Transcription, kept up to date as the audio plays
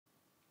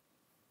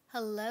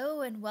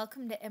Hello and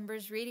welcome to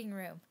Ember's Reading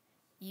Room.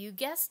 You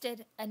guessed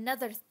it,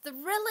 another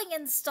thrilling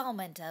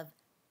installment of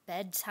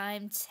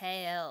Bedtime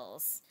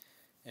Tales.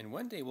 And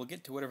one day we'll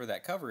get to whatever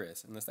that cover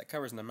is. Unless that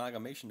cover is an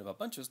amalgamation of a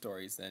bunch of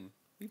stories, then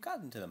we've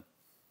gotten to them.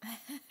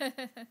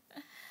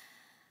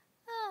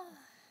 Oh,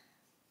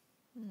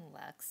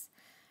 Lux.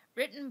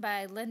 Written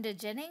by Linda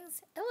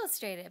Jennings,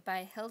 illustrated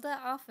by Hilda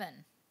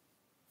Offen.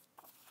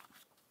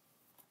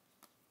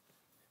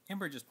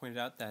 Ember just pointed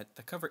out that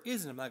the cover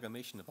is an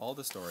amalgamation of all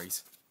the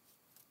stories.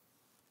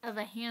 Of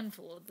a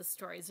handful of the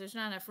stories. There's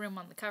not enough room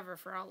on the cover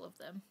for all of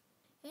them.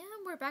 And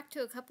we're back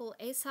to a couple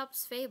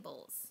Aesop's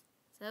fables.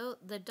 So,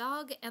 the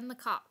dog and the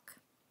cock.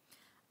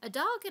 A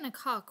dog and a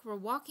cock were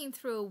walking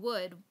through a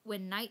wood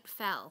when night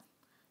fell.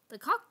 The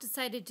cock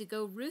decided to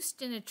go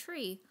roost in a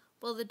tree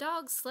while the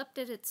dog slept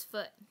at its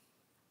foot.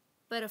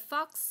 But a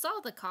fox saw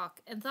the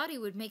cock and thought he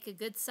would make a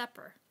good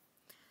supper.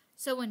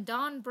 So when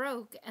dawn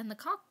broke and the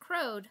cock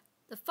crowed,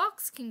 the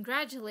fox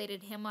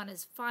congratulated him on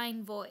his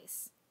fine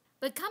voice.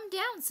 "But come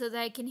down so that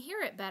I can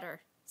hear it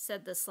better,"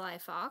 said the sly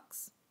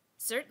fox.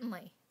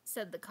 "Certainly,"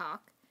 said the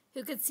cock,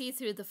 who could see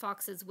through the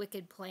fox's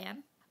wicked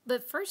plan.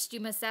 "But first you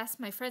must ask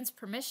my friend's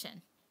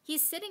permission.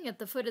 He's sitting at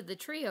the foot of the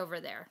tree over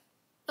there."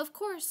 Of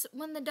course,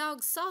 when the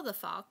dog saw the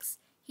fox,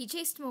 he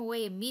chased him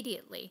away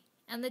immediately,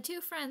 and the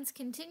two friends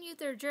continued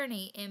their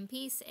journey in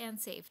peace and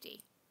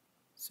safety.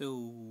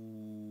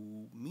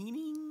 So,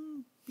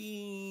 meaning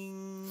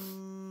being...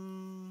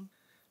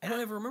 I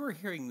don't ever remember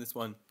hearing this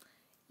one.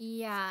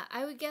 Yeah,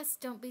 I would guess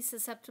don't be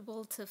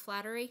susceptible to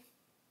flattery.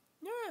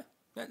 Yeah,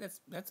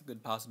 that's a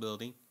good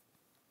possibility.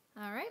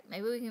 All right,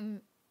 maybe we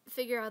can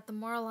figure out the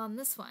moral on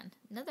this one.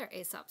 Another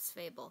Aesop's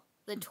fable.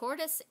 The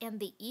Tortoise and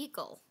the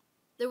Eagle.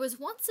 There was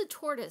once a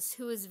tortoise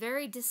who was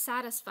very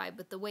dissatisfied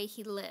with the way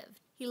he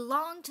lived. He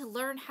longed to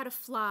learn how to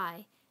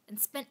fly and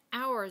spent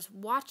hours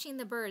watching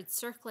the birds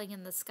circling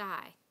in the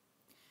sky.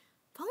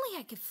 "If only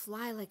I could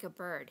fly like a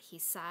bird," he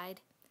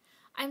sighed.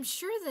 "I'm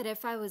sure that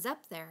if I was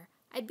up there,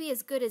 I'd be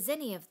as good as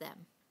any of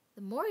them."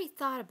 The more he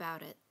thought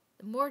about it,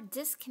 the more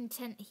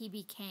discontent he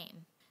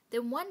became.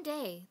 Then one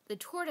day, the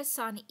tortoise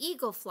saw an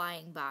eagle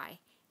flying by,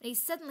 and he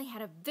suddenly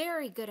had a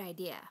very good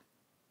idea.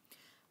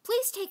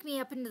 "Please take me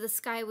up into the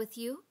sky with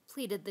you,"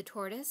 pleaded the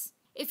tortoise.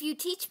 "If you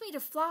teach me to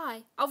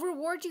fly, I'll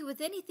reward you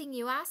with anything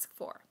you ask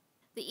for."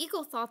 The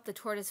eagle thought the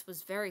tortoise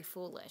was very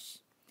foolish.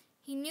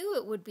 He knew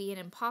it would be an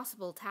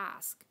impossible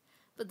task,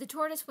 but the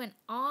tortoise went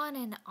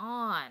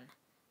on,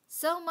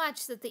 so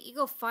much that the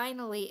eagle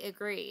finally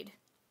agreed.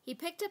 He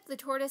picked up the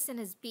tortoise in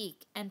his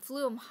beak and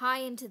flew him high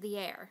into the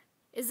air.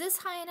 "Is this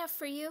high enough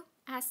for you?"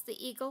 asked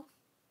the eagle,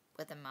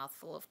 with a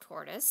mouthful of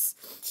tortoise.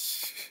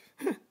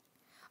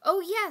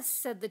 "Oh yes,"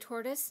 said the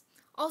tortoise.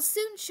 "I'll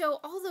soon show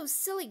all those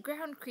silly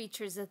ground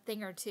creatures a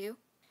thing or two."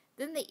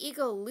 Then the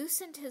eagle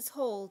loosened his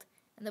hold,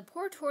 and the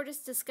poor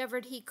tortoise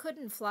discovered he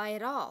couldn't fly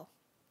at all.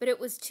 But it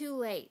was too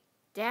late.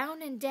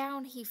 Down and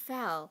down he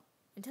fell,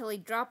 until he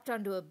dropped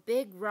onto a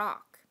big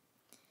rock.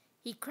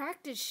 He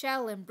cracked his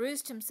shell and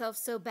bruised himself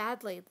so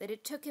badly that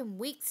it took him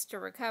weeks to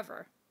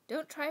recover.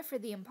 Don't try for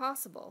the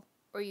impossible,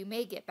 or you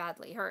may get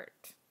badly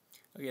hurt.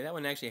 Okay, that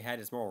one actually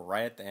had its moral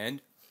right at the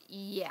end.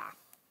 Yeah,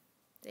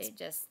 they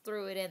just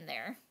threw it in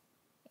there.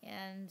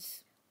 And,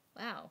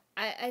 wow,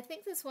 I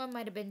think this one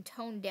might have been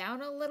toned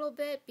down a little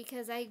bit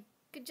because I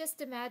could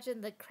just imagine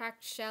the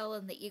cracked shell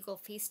and the eagle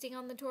feasting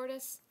on the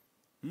tortoise.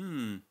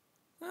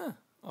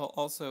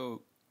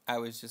 Also, I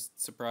was just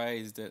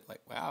surprised at,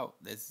 wow,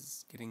 this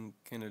is getting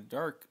kind of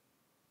dark.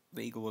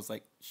 The eagle was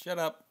like, "Shut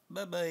up,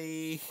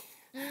 bye-bye."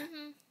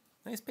 Mm-hmm.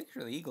 Nice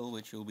picture of the eagle,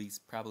 which you'll be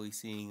probably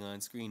seeing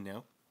on screen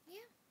now.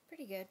 Yeah,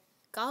 pretty good.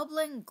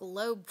 Goblin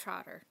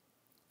Globetrotter.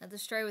 Another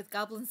story with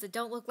goblins that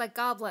don't look like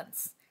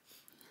goblins.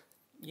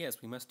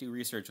 Yes, we must do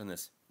research on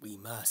this. We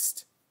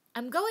must.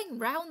 "I'm going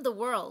round the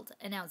world,"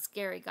 announced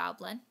Gary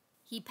Goblin.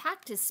 He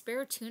packed his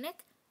spare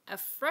tunic, a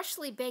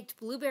freshly baked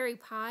blueberry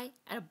pie,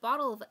 and a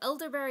bottle of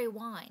elderberry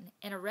wine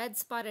in a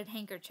red-spotted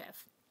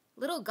handkerchief.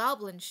 "Little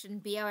goblins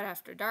shouldn't be out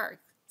after dark,"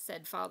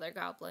 said Father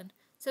Goblin,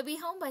 "so be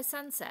home by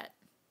sunset."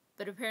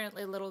 But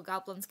apparently little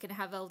goblins can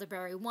have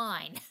elderberry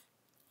wine.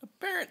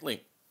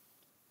 Apparently.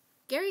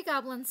 Gary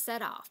Goblin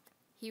set off.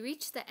 He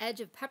reached the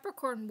edge of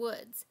Peppercorn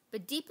Woods,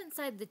 but deep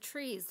inside the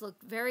trees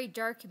looked very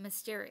dark and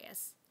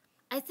mysterious.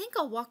 "I think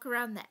I'll walk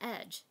around the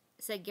edge,"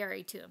 said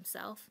Gary to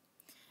himself.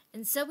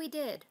 And so he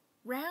did,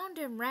 round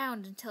and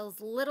round until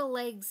his little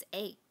legs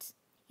ached.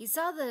 He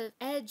saw the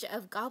edge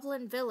of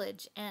Goblin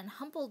Village and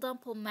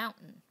Humple-Dumple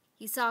Mountain.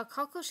 He saw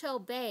Cockleshell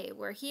Bay,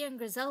 where he and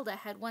Griselda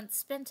had once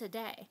spent a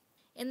day.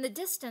 In the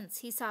distance,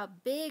 he saw a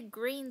big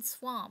green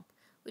swamp,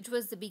 which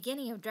was the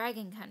beginning of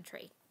Dragon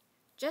Country.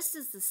 Just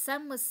as the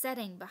sun was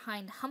setting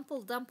behind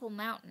Humple-Dumple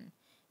Mountain,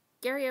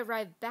 Gary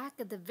arrived back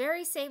at the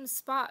very same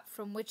spot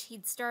from which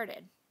he'd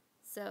started.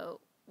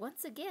 So,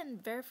 once again,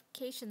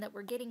 verification that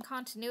we're getting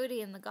continuity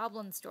in the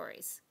goblin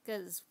stories,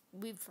 because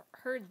we've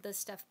heard this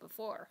stuff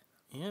before.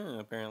 Yeah,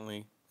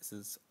 apparently. This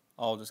is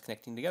all just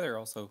connecting together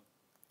also.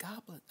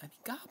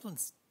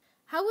 Goblins.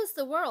 "How was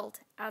the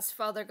world?" asked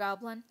Father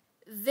Goblin.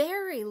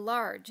 Very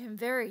large and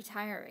very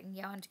tiring,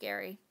 yawned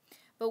Gary.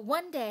 But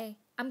one day,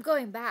 I'm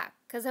going back,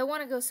 'cause I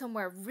want to go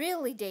somewhere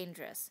really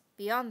dangerous,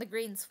 beyond the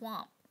green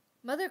swamp.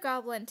 Mother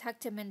Goblin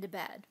tucked him into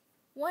bed.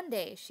 One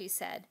day, she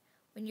said,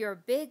 when you're a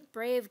big,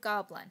 brave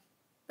goblin.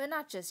 But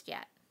not just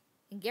yet.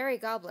 And Gary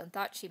Goblin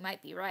thought she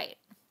might be right.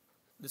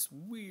 This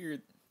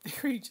weird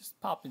theory just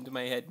popped into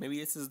my head. Maybe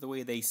this is the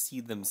way they see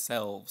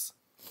themselves.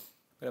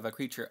 But if a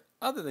creature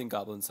other than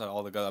goblins saw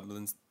all the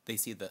goblins, they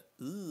see the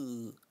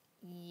ooh.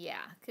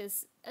 Yeah,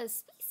 because a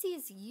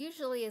species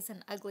usually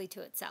isn't ugly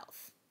to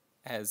itself.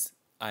 As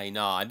I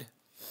nod.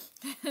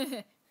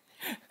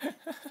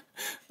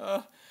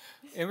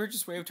 Ember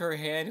just waved her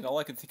hand, and all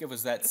I could think of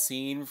was that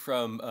scene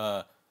from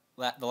The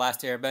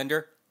Last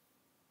Airbender.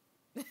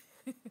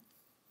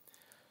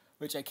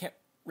 Which I can't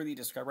really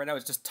describe right now.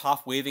 It's just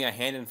Toph waving a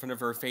hand in front of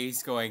her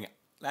face going,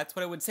 that's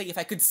what I would say if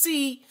I could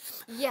see.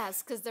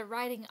 Yes, because they're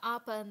riding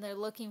Appa and they're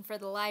looking for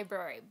the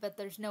library, but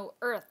there's no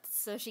earth,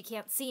 so she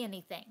can't see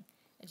anything.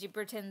 And she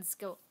pretends to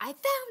go, I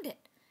found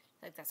it.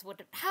 Like, that's what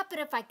would happen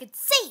if I could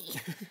see.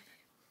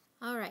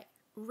 All right.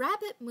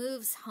 Rabbit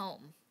moves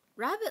home.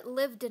 Rabbit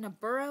lived in a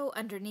burrow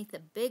underneath a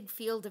big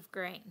field of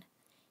grain.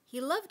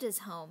 He loved his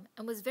home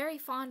and was very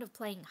fond of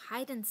playing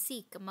hide and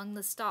seek among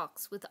the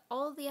stalks with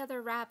all the other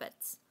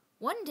rabbits.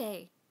 One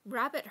day,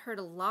 Rabbit heard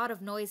a lot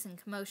of noise and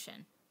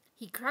commotion.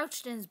 He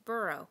crouched in his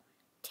burrow,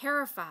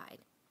 terrified,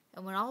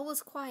 and when all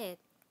was quiet,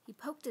 he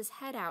poked his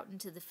head out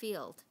into the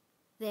field.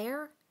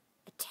 There,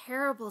 a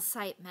terrible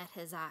sight met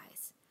his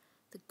eyes.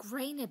 The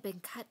grain had been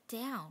cut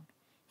down.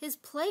 His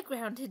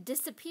playground had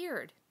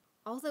disappeared.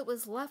 All that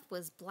was left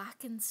was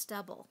blackened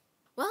stubble.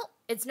 Well,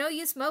 it's no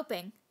use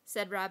moping,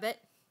 said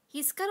Rabbit.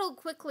 He scuttled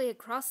quickly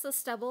across the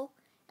stubble,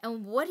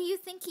 and what do you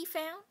think he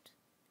found?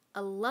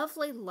 A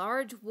lovely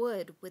large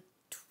wood with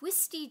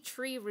twisty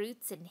tree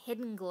roots and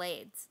hidden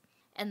glades,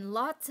 and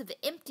lots of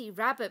empty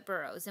rabbit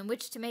burrows in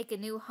which to make a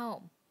new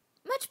home.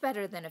 Much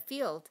better than a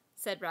field,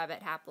 said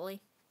Rabbit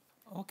happily.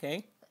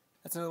 Okay.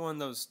 That's another one of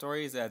those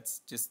stories that's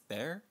just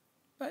there,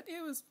 but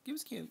it was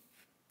cute.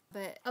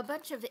 But a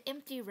bunch of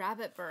empty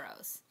rabbit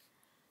burrows.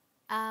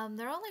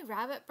 They're only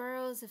rabbit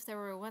burrows if there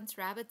were once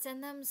rabbits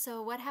in them,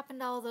 so what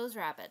happened to all those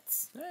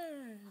rabbits?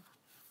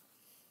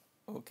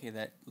 Okay,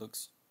 that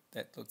looks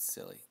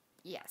silly.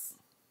 Yes.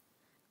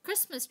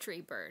 Christmas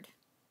tree bird.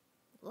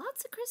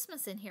 Lots of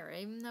Christmas in here,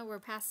 even though we're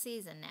past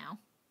season now.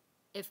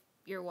 If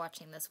you're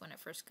watching this when it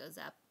first goes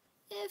up.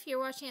 If you're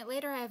watching it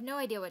later, I have no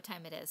idea what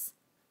time it is.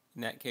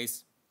 In that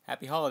case,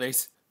 happy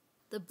holidays.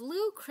 The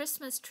blue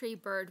Christmas tree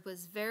bird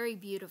was very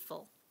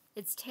beautiful.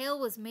 Its tail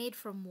was made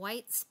from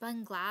white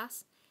spun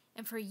glass,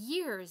 and for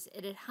years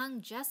it had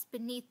hung just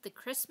beneath the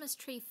Christmas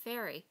tree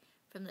fairy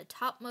from the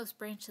topmost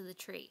branch of the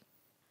tree.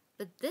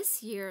 But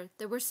this year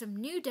there were some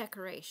new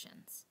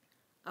decorations.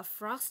 A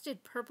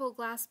frosted purple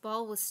glass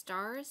ball with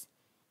stars,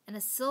 and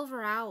a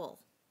silver owl.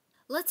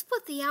 Let's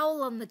put the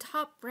owl on the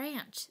top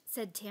branch,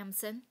 said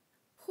Tamsin.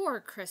 Poor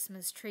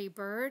Christmas tree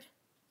bird.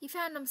 He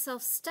found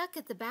himself stuck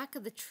at the back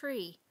of the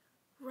tree,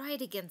 right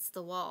against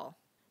the wall.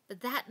 But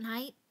that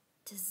night,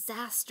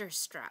 disaster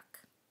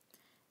struck.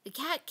 The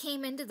cat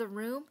came into the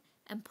room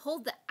and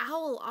pulled the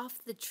owl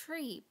off the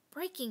tree,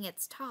 breaking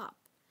its top.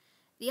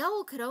 The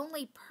owl could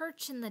only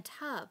perch in the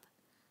tub,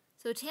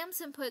 so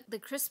Tamsin put the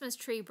Christmas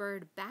tree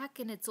bird back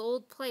in its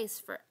old place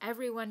for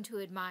everyone to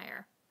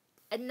admire.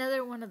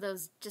 Another one of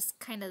those just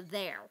kind of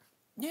there.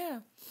 Yeah.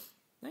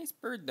 Nice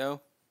bird,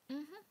 though.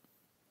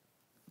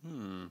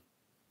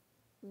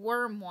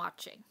 Worm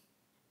watching.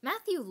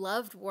 Matthew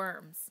loved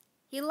worms.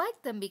 He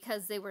liked them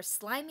because they were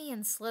slimy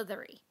and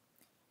slithery.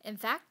 In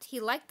fact, he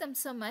liked them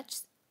so much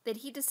that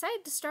he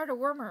decided to start a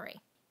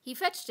wormery. He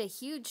fetched a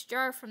huge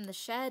jar from the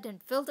shed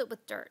and filled it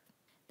with dirt.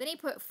 Then he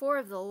put 4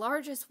 of the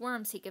largest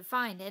worms he could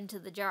find into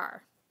the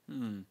jar.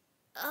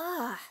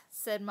 Ugh,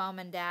 said Mom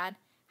and Dad.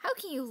 How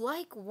can you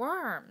like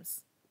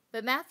worms?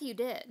 But Matthew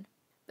did.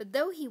 But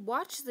though he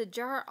watched the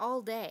jar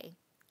all day,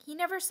 he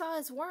never saw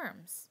his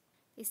worms.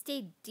 They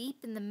stayed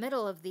deep in the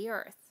middle of the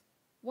earth.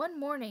 One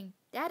morning,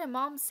 Dad and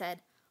Mom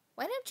said,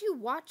 "Why don't you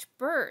watch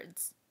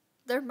birds?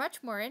 They're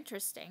much more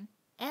interesting."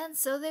 And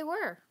so they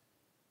were.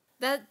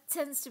 That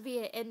tends to be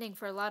an ending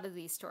for a lot of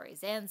these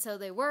stories. And so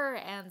they were,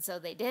 and so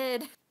they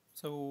did.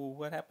 So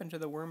what happened to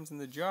the worms in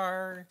the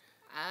jar?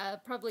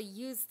 Probably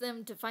used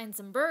them to find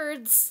some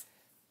birds.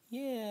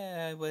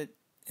 Yeah, but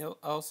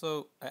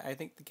also, I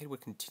think the kid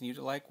would continue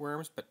to like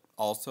worms, but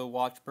also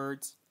watch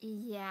birds.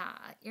 Yeah,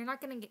 you're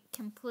not going to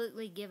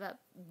completely give up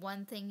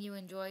one thing you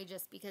enjoy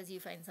just because you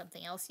find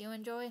something else you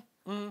enjoy.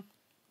 And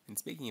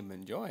speaking of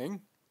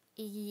enjoying...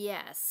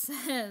 Yes,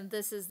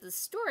 this is the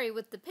story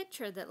with the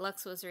picture that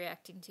Lux was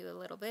reacting to a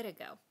little bit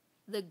ago.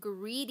 The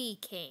Greedy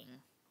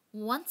King.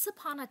 Once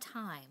upon a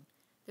time,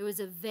 there was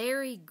a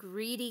very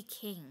greedy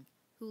king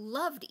who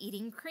loved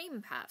eating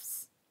cream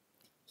puffs.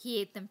 He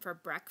ate them for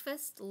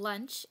breakfast,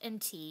 lunch, and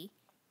tea,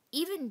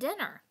 even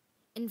dinner.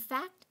 In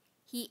fact,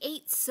 he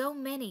ate so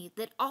many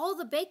that all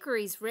the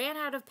bakeries ran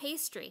out of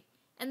pastry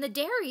and the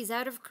dairies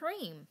out of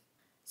cream.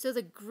 So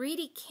the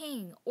greedy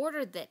king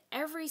ordered that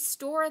every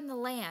store in the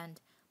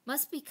land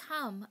must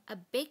become a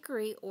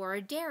bakery or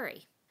a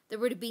dairy. There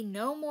were to be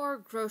no more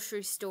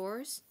grocery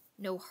stores,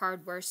 no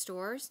hardware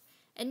stores,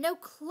 and no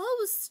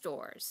clothes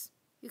stores.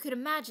 You could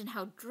imagine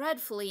how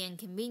dreadfully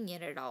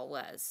inconvenient it all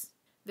was.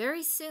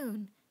 Very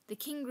soon, the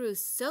king grew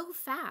so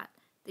fat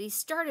that he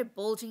started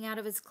bulging out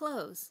of his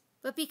clothes.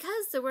 But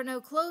because there were no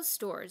clothes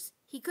stores,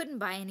 he couldn't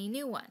buy any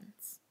new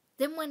ones.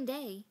 Then one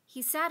day,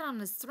 he sat on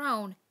his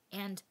throne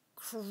and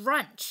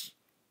crunch!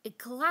 It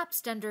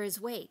collapsed under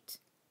his weight.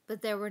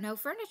 But there were no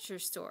furniture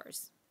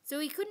stores, so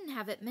he couldn't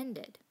have it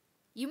mended.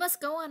 "You must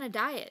go on a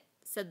diet,"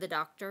 said the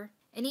doctor,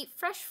 "and eat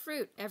fresh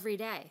fruit every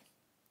day."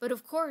 But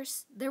of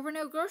course, there were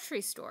no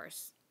grocery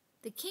stores.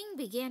 The king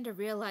began to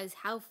realize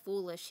how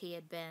foolish he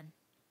had been.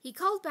 He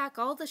called back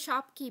all the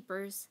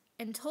shopkeepers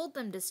and told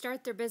them to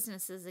start their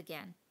businesses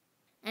again.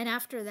 And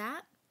after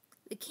that,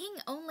 the king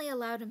only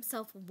allowed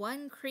himself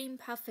 1 cream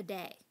puff a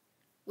day,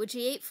 which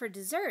he ate for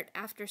dessert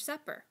after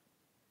supper.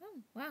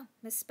 Oh, wow,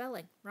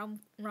 misspelling. Wrong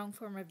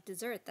form of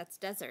dessert. That's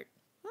desert.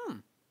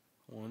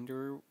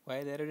 Wonder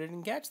why that I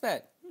didn't catch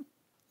that.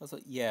 Also,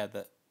 yeah,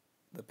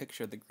 the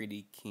picture of the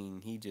greedy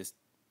king,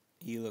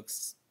 he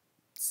looks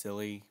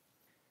silly.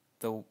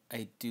 Though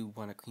I do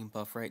want a cream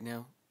puff right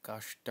now.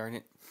 Gosh darn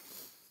it.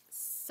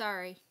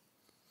 Sorry.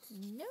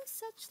 No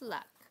such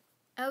luck.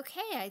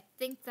 Okay, I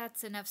think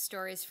that's enough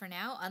stories for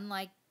now.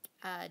 Unlike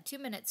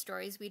 2-minute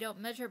stories, we don't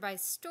measure by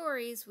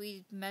stories,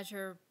 we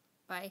measure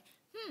by,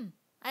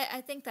 I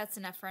think that's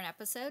enough for an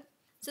episode.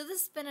 So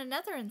this has been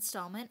another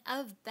installment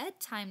of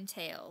Bedtime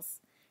Tales,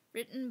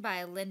 written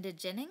by Linda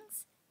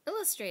Jennings,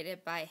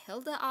 illustrated by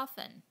Hilda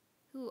Offen,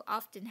 who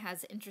often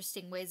has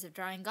interesting ways of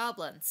drawing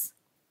goblins.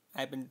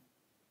 I've been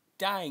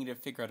dying to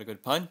figure out a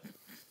good pun.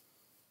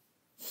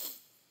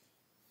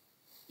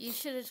 You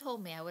should have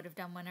told me. I would have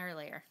done one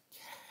earlier.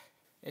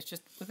 It's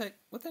just with a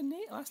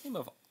last name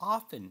of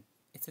Offen.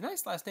 It's a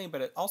nice last name,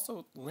 but it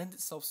also lends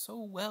itself so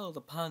well to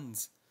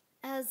puns.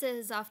 As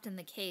is often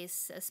the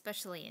case,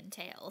 especially in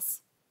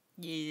tales.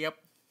 Yep.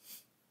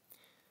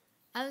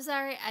 I'm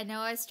sorry, I know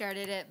I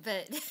started it,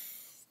 but,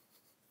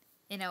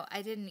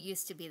 I didn't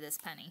used to be this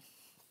punny.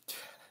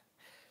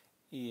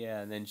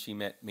 Yeah, and then she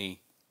met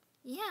me.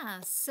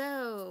 Yeah,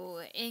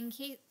 so,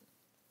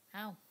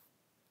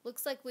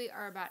 looks like we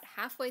are about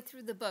halfway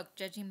through the book,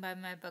 judging by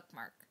my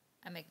bookmark.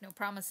 I make no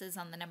promises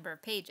on the number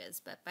of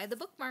pages, but by the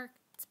bookmark,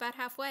 it's about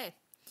halfway.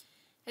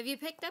 Have you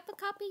picked up a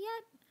copy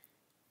yet?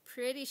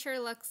 Pretty sure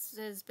Lux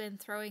has been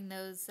throwing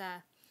those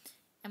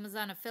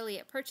Amazon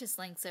affiliate purchase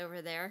links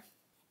over there.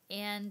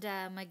 And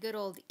my good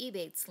old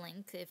Ebates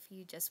link if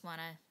you just want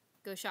to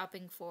go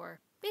shopping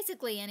for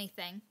basically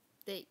anything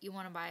that you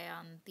want to buy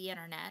on the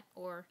internet,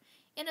 or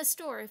in a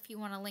store if you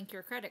want to link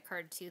your credit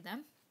card to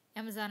them.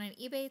 Amazon and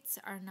Ebates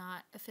are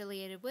not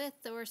affiliated with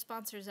or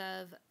sponsors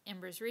of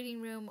Ember's Reading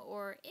Room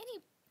or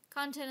any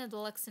content of the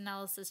Lux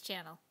Analysis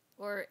channel,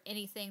 or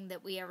anything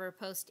that we ever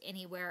post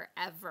anywhere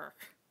ever.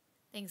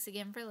 Thanks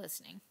again for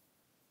listening.